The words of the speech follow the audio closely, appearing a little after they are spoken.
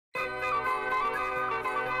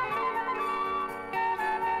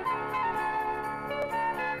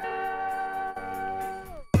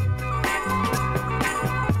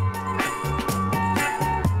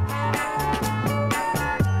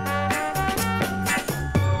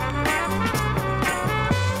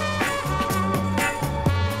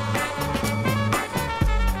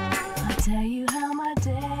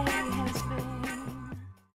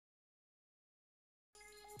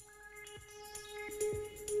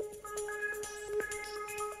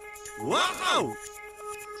Whoa!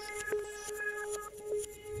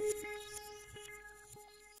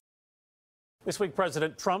 This week,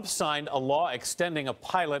 President Trump signed a law extending a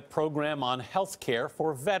pilot program on health care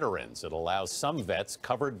for veterans. It allows some vets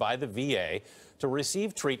covered by the VA to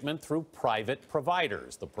receive treatment through private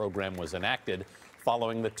providers. The program was enacted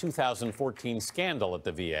following the 2014 scandal at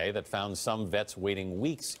the VA that found some vets waiting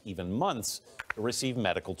weeks, even months, to receive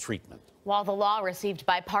medical treatment. While the law received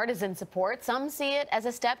bipartisan support, some see it as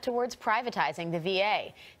a step towards privatizing the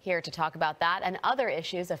VA. Here to talk about that and other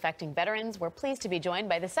issues affecting veterans, we're pleased to be joined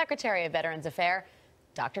by the Secretary of Veterans Affairs,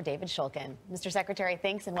 Dr. David Shulkin. Mr. Secretary,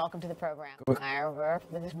 thanks and welcome to the program.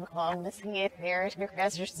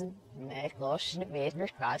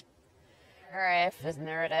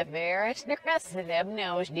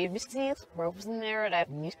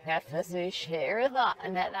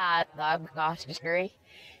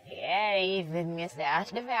 Ja, even mis dat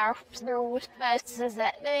de werpsnoot is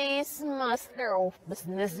that these must throw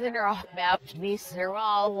business in our map be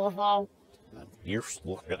all of all. Eerst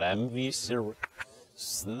look at them, wie ser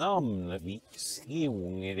snamne wie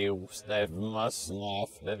schreeuwen de stefmas af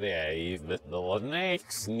de wij met de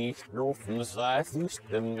niks niet rofen zij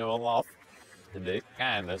fusten wel af. De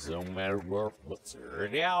kan zomaar work wat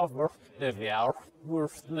er ja voor de wel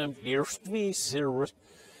worth them eerst wie ser.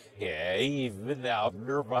 Ja, even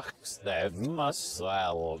ouder bakstef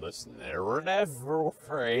massaal, dus never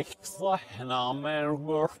freaks en aan mijn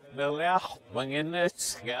woord de lachbang in het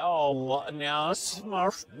schaal, now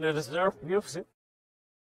smart deserve music.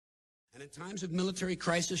 And in times of military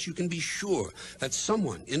crisis, you can be sure that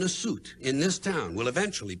someone in a suit in this town will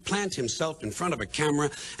eventually plant himself in front of a camera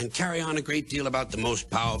and carry on a great deal about the most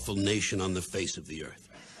powerful nation on the face of the earth.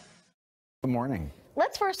 Good morning.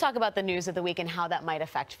 Let's first talk about the news of the week and how that might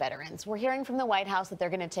affect veterans. We're hearing from the White House that they're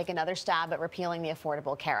going to take another stab at repealing the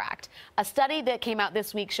Affordable Care Act. A study that came out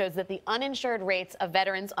this week shows that the uninsured rates of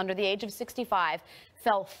veterans under the age of 65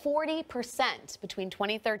 fell 40% between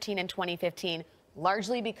 2013 and 2015,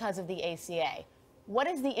 largely because of the ACA. What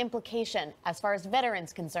is the implication as far as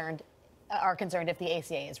veterans are concerned if the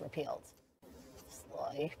ACA is repealed?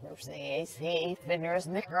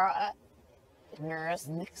 Nurse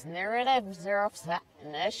Nix narrative zero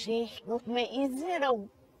and she look me zero.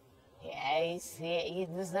 Yeah, see,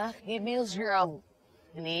 this give me zero.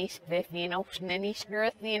 And he's 15 ocean and he's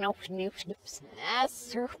 13 ocean. You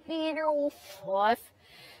snaps her feet off.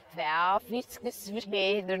 Valve, it's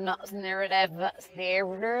they're not narrative, but they're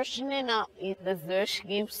versioning up. The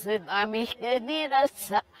keeps it. I mean, it need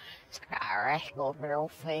us. Skyrackle, girl,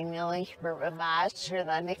 family, revised, sure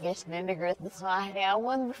that I guess Nindigrit, the side, I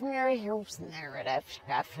wonder from your heroes narrative.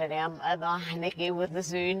 I fit him, I thought Nicky with the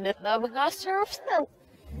soon that the because still.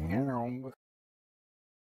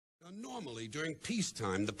 Normally, during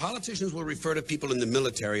peacetime, the politicians will refer to people in the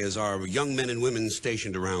military as our young men and women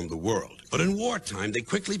stationed around the world. But in wartime, they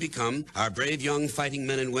quickly become our brave young fighting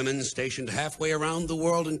men and women stationed halfway around the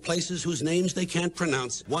world in places whose names they can't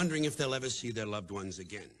pronounce, wondering if they'll ever see their loved ones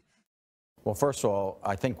again. Well, first of all,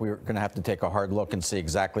 I think we're going to have to take a hard look and see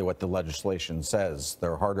exactly what the legislation says.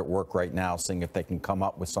 They're hard at work right now, seeing if they can come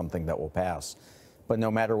up with something that will pass. But no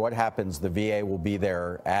matter what happens, the VA will be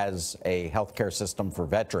there as a healthcare system for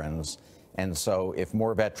veterans. And so if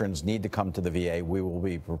more veterans need to come to the VA, we will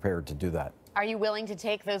be prepared to do that. Are you willing to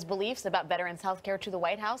take those beliefs about veterans' health care to the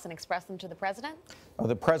White House and express them to the president?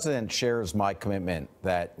 The president shares my commitment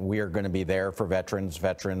that we are going to be there for veterans.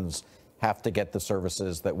 Veterans have to get the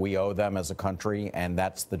services that we owe them as a country, and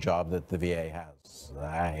that's the job that the VA has.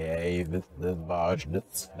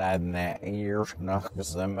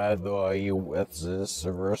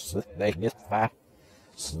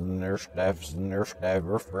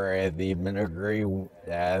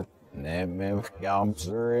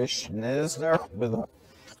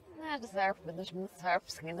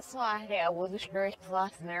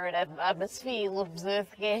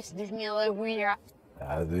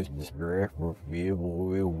 Dus voor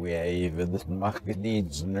people we even this market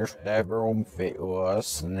needs nurse ever on fit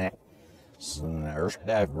was nurse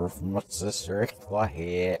ever from my sister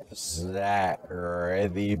here that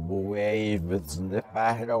ready wave it's in the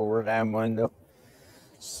back over that window.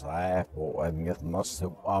 Slap and get must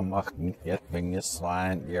have get fingers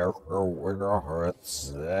line your with our hearts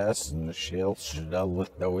and the shield should have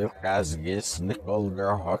looked the wheel guys get nickel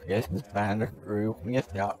their hock get the banner group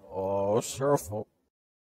get out oh surful.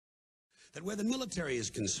 That where the military is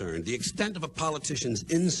concerned, the extent of a politician's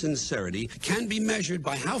insincerity can be measured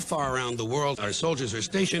by how far around the world our soldiers are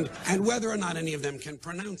stationed and whether or not any of them can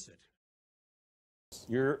pronounce it.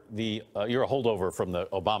 You're a holdover from the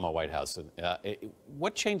Obama White House.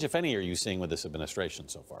 What change, if any, are you seeing with this administration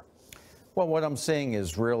so far? Well, what I'm seeing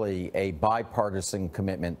is really a bipartisan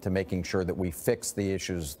commitment to making sure that we fix the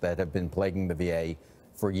issues that have been plaguing the VA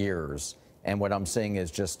for years. And what I'm seeing is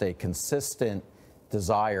just a consistent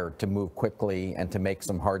desire to move quickly and to make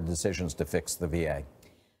some hard decisions to fix the VA.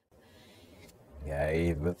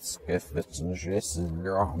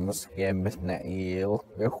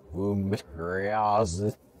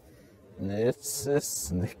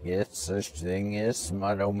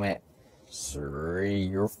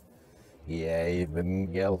 Jeg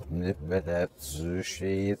eventuelt berätt så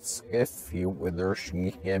skits skaffi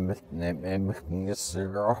udršniket med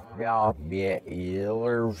sraka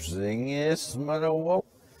beiler singes maro.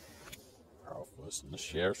 Was the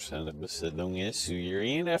sheriff's and the besidung is you're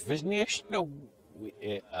in if it's nicht no.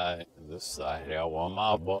 The side I want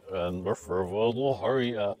my button before will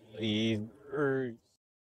hurry up.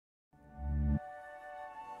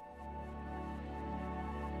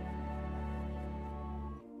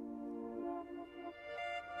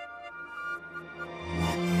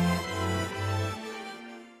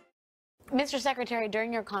 Mr. Secretary,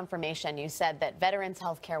 during your confirmation, you said that veterans'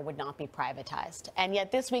 health care would not be privatized. And yet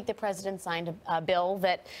this week, the president signed a bill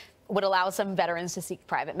that would allow some veterans to seek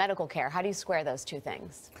private medical care. How do you square those two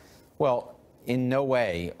things? Well, in no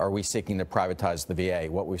way are we seeking to privatize the VA.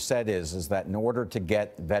 What we've said is that in order to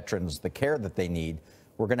get veterans the care that they need,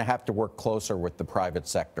 we're going to have to work closer with the private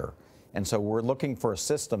sector. And so we're looking for a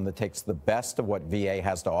system that takes the best of what VA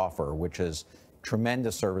has to offer, which is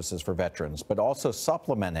tremendous services for veterans, but also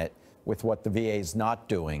supplement it with what the VA is not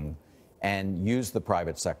doing and use the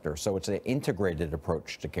private sector. So it's an integrated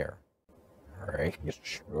approach to care.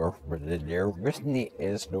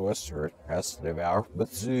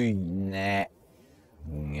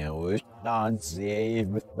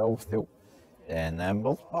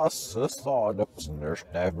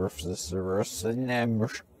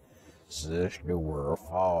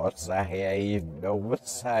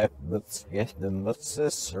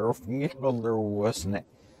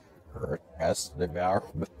 The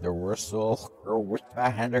werk met de Russell groot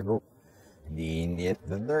verhandigen. Die niet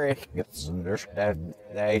de rechts understand.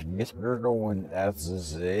 They Mr. Doan as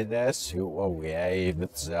is who away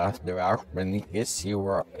with the werk when is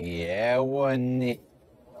you yeah one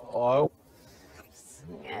oh.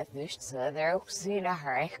 Ja, dus daar ook zien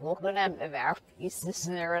haar. Look at them werk. Is this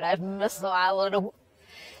there that must all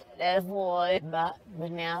that boy, but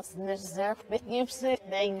now there's there with you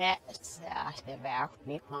sitting next to back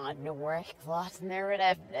behind the work class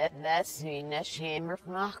narrative that's in a shame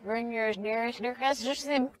from offering yours nearest near just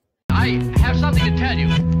him. I have something to tell you.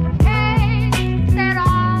 Hey, set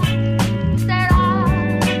off, set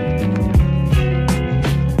off.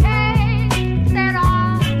 Hey, set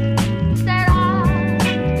off, set off.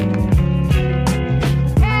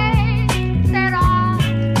 Hey, set off,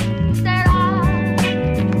 set off.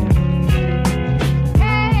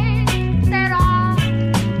 Hey, set off,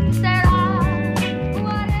 set off.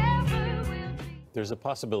 Whatever will be. There's a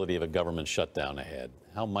possibility of a government shutdown ahead.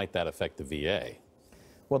 How might that affect the VA?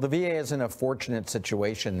 Well, the VA is in a fortunate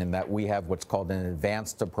situation in that we have what's called an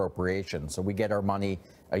advanced appropriation. So we get our money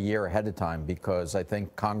a year ahead of time because I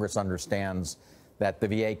think Congress understands that the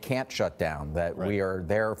VA can't shut down, that we are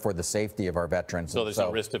there for the safety of our veterans. So there's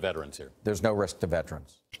no risk to veterans here? There's no risk to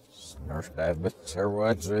veterans.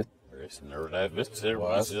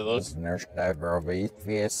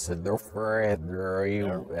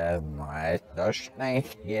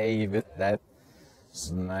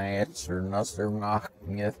 Snatcher nasser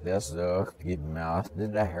naknet dessa kidnapped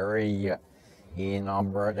the Harry in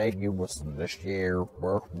number that he was in the share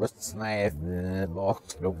work with snap the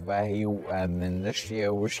box of value and in the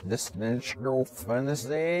share was the snitch girlfriend is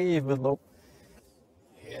even though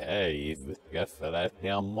Yeah, you've got that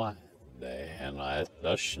young one. And I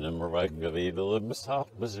touched him right of evil in Miss Hop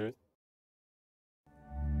Wizard.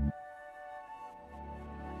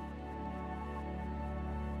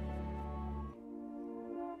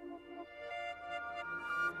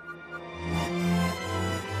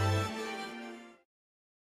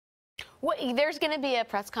 There's going to be a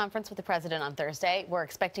press conference with the president on Thursday. We're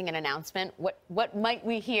expecting an announcement. What might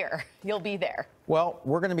we hear? You'll be there. Well,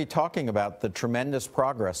 we're going to be talking about the tremendous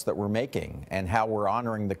progress that we're making and how we're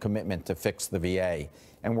honoring the commitment to fix the VA.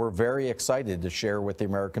 And we're very excited to share with the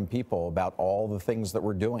American people about all the things that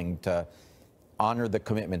we're doing to honor the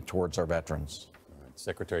commitment towards our veterans. All right.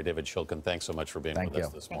 Secretary David Shulkin, thanks so much for being with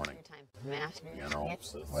us this morning. Thanks for your time. You know,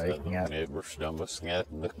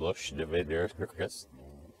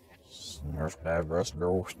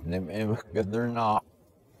 They're not.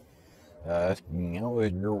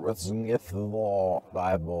 You're wasn't if the law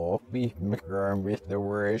Bible be McGurn with the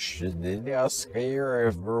wish did scare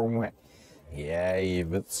everyone.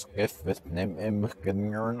 Even skiffet nem imken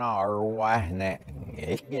nar wahne.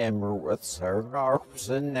 Ik emmer wat sargarps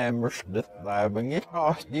en emmers de thabing ik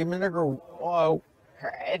haast die men er wow.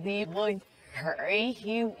 Hurry, boy. Hurry,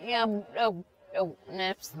 you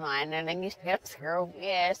nips mine and you steps her.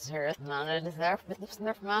 Yes, her none of the surf, but the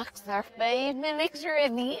snurf marks are babe, minix are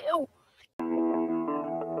in the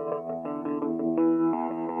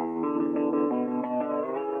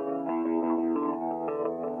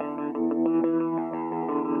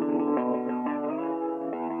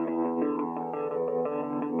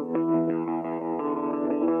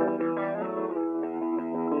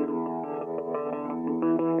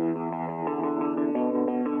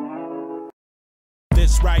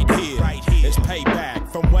This right here is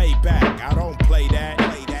payback from way back. I don't play that.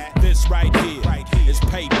 This right here is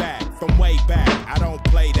payback from way back. I don't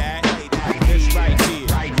play that. This right here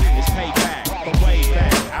is payback from way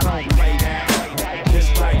back. I don't play that. This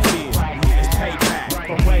right here is payback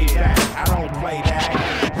from way back. I don't play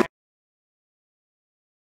that.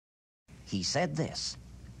 He said this.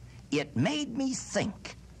 It made me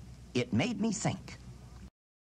think. It made me think.